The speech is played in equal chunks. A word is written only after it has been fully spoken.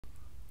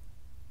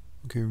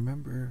Okay,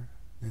 remember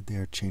that they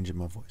are changing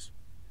my voice.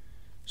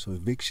 So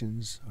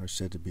evictions are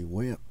said to be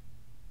way up.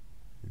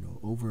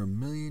 Over 1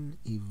 million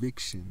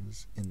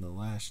evictions in the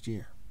last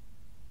year.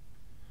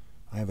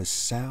 I have a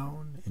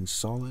sound and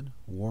solid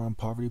war on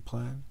poverty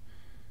plan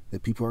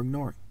that people are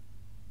ignoring.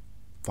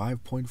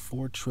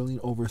 5.4 trillion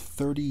over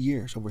 30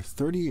 years. Over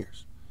 30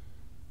 years.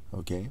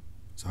 Okay?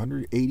 It's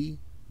 180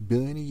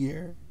 billion a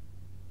year.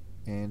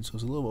 And so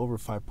it's a little over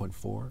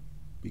 5.4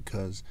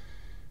 because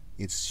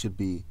it should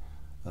be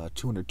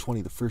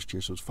 220 the first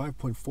year. So it's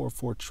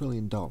 $5.44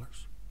 trillion.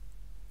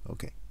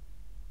 Okay.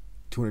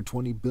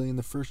 220 billion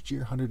the first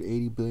year,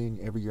 180 billion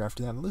every year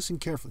after that. And listen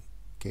carefully.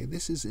 Okay,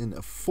 this is an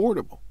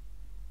affordable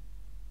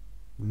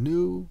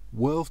new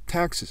wealth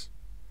taxes.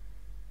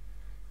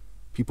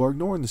 People are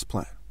ignoring this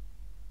plan.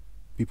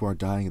 People are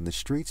dying in the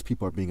streets.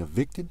 People are being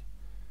evicted.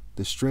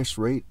 The stress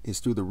rate is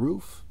through the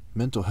roof.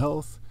 Mental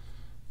health,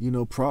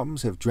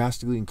 problems have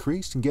drastically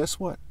increased. And guess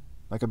what?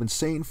 Like I've been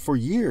saying for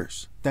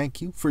years,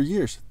 thank you, for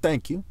years,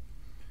 thank you.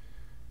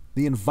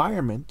 The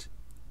environment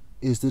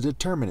is the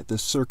determinant. The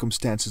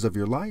circumstances of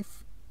your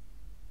life,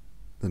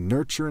 the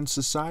nurture in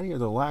society or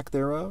the lack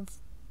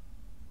thereof,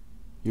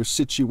 your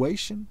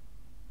situation,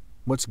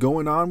 what's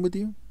going on with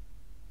you,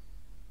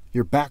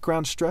 your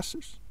background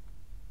stressors.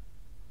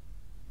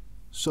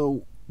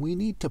 So we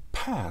need to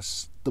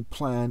pass the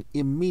plan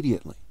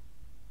immediately.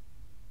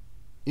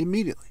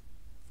 Immediately.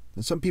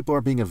 And some people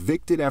are being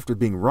evicted after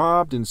being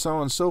robbed and so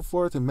on and so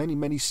forth in many,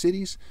 many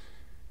cities.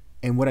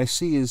 And what I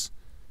see is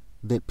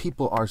that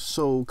people are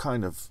so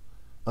kind of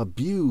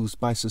abused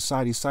by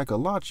society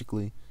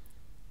psychologically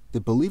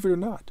that, believe it or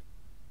not,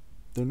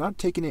 they're not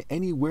taking it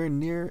anywhere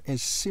near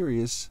as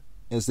serious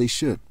as they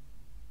should.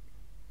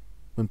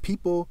 When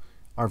people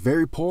are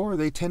very poor,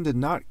 they tend to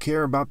not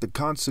care about the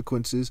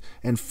consequences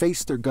and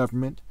face their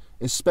government,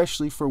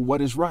 especially for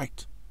what is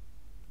right.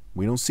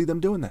 We don't see them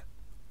doing that.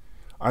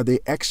 Are they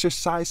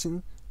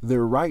exercising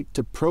their right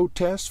to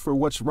protest for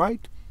what's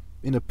right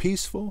in a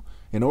peaceful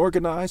and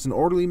organized and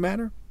orderly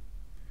manner,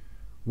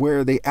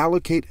 where they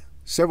allocate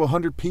several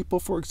hundred people,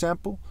 for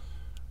example,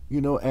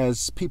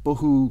 as people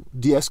who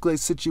de-escalate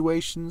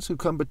situations, who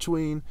come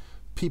between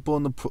people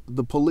and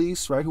the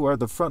police, right, who are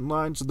the front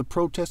lines of the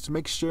protest to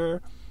make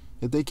sure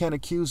that they can't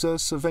accuse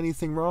us of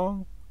anything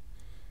wrong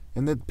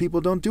and that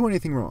people don't do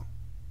anything wrong?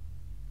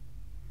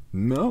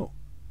 No,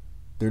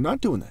 they're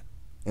not doing that.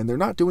 And they're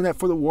not doing that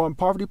for the war on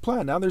poverty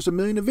plan. Now there's 1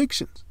 million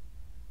evictions.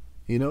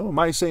 Am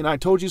I saying I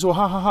told you so,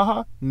 ha ha ha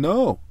ha?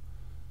 No.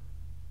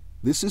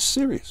 This is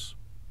serious.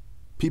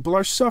 People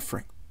are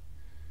suffering.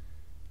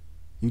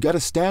 You got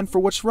to stand for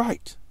what's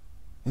right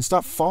and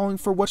stop falling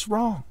for what's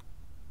wrong.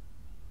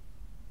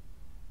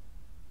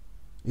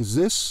 Is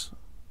this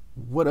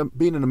what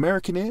being an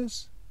American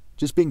is?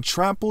 Just being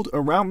trampled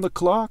around the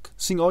clock,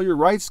 seeing all your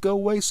rights go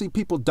away, seeing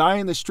people die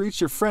in the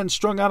streets, your friends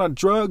strung out on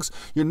drugs,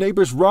 your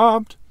neighbors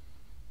robbed,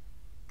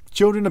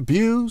 children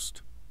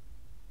abused.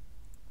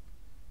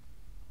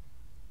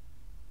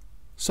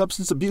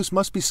 Substance abuse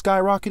must be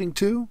skyrocketing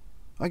too.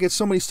 I get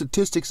so many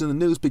statistics in the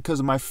news because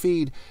of my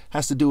feed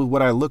has to do with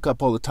what I look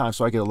up all the time.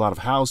 So I get a lot of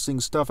housing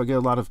stuff. I get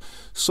a lot of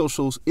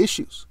social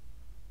issues.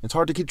 It's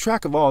hard to keep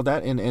track of all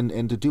that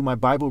and to do my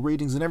Bible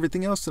readings and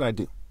everything else that I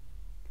do.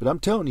 But I'm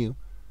telling you,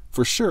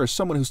 for sure, as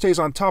someone who stays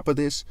on top of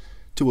this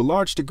to a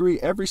large degree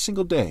every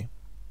single day,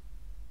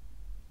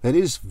 that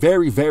is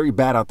very, very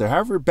bad out there.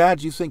 However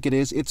bad you think it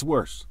is, it's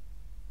worse.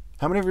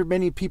 However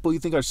many people you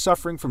think are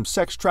suffering from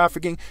sex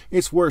trafficking,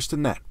 it's worse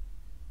than that.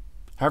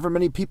 However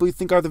many people you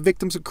think are the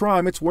victims of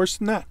crime, it's worse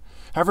than that.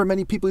 However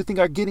many people you think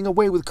are getting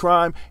away with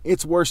crime,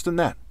 it's worse than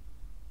that.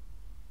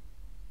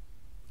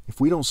 If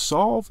we don't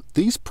solve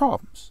these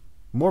problems,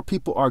 more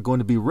people are going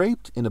to be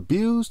raped and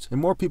abused,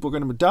 and more people are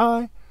going to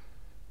die.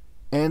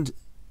 And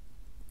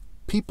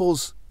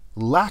people's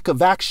lack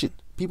of action,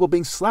 people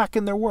being slack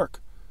in their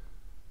work,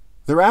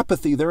 their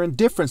apathy, their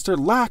indifference, their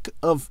lack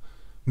of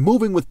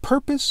moving with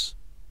purpose,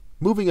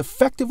 moving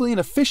effectively and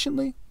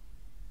efficiently,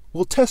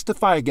 will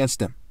testify against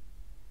them.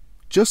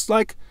 Just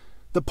like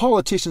the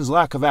politicians'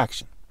 lack of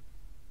action.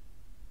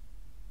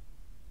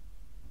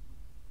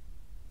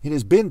 It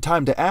has been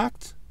time to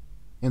act,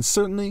 and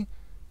certainly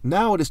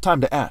now it is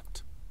time to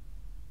act.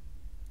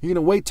 You're going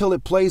to wait till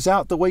it plays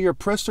out the way your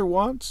oppressor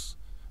wants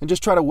and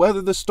just try to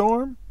weather the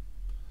storm?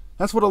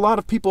 That's what a lot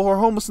of people who are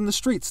homeless in the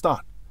streets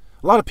thought.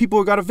 A lot of people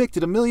who got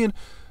evicted, 1 million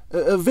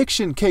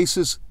eviction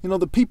cases,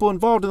 the people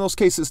involved in those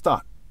cases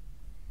thought.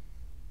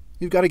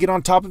 You've got to get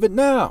on top of it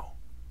now.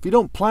 If you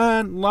don't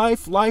plan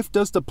life, life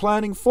does the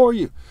planning for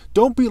you.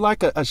 Don't be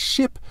like a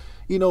ship,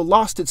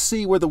 lost at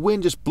sea where the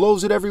wind just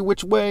blows it every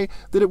which way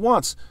that it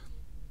wants.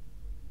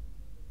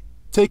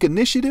 Take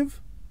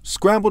initiative,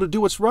 scramble to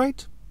do what's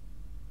right,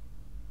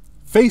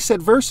 face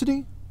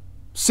adversity,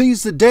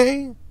 seize the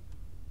day,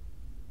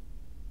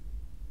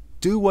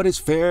 do what is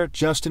fair,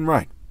 just, and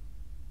right.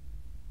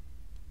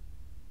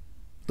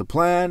 The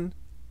plan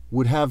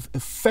would have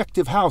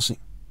effective housing,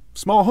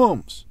 small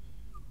homes,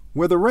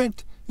 where the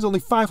rent is only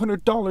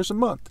 $500 a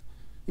month.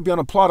 You'd be on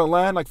a plot of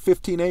land like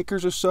 15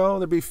 acres or so.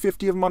 There'd be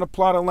 50 of them on a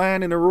plot of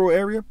land in a rural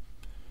area.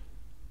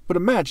 But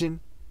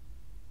imagine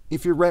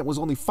if your rent was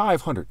only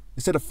 $500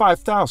 instead of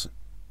 $5,000.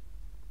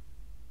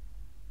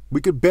 We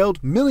could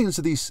build millions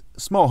of these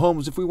small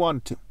homes if we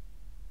wanted to.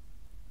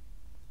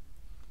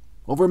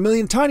 Over 1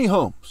 million tiny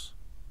homes,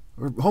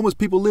 where homeless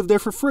people live there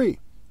for free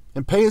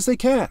and pay as they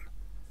can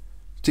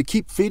to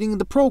keep feeding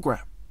the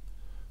program.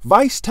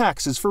 Vice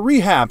taxes for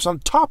rehabs on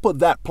top of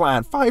that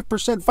plan.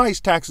 5% vice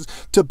taxes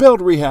to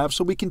build rehab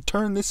so we can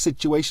turn this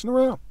situation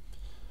around.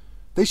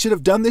 They should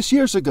have done this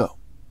years ago.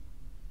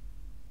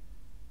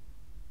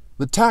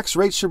 The tax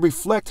rate should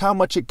reflect how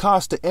much it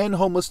costs to end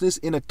homelessness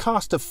in a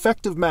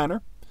cost-effective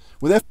manner,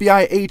 with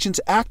FBI agents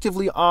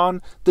actively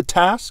on the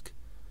task,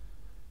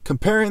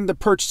 comparing the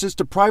purchases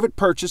to private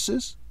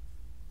purchases,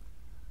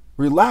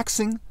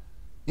 relaxing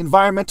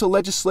environmental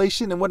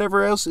legislation and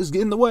whatever else is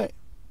in the way.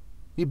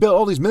 You built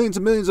all these millions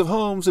and millions of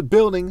homes and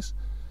buildings,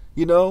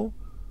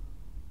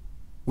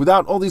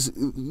 without all these,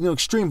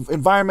 extreme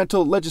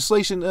environmental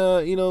legislation,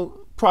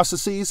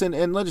 processes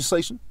and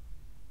legislation.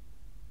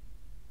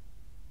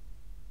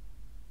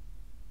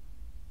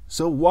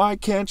 So why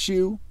can't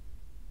you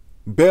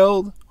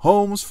build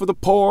homes for the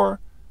poor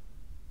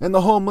and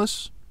the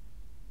homeless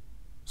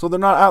so they're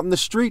not out in the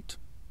street,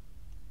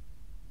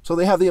 so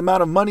they have the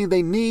amount of money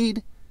they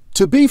need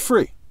to be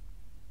free?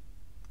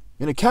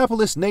 In a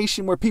capitalist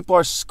nation where people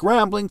are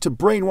scrambling to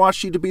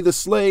brainwash you to be the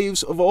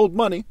slaves of old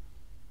money,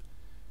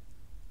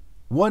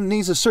 one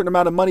needs a certain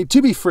amount of money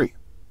to be free.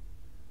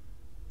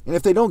 And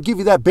if they don't give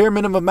you that bare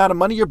minimum amount of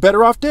money, you're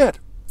better off dead.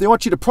 If they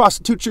want you to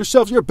prostitute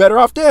yourself, you're better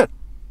off dead.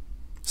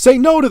 Say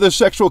no to their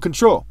sexual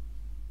control.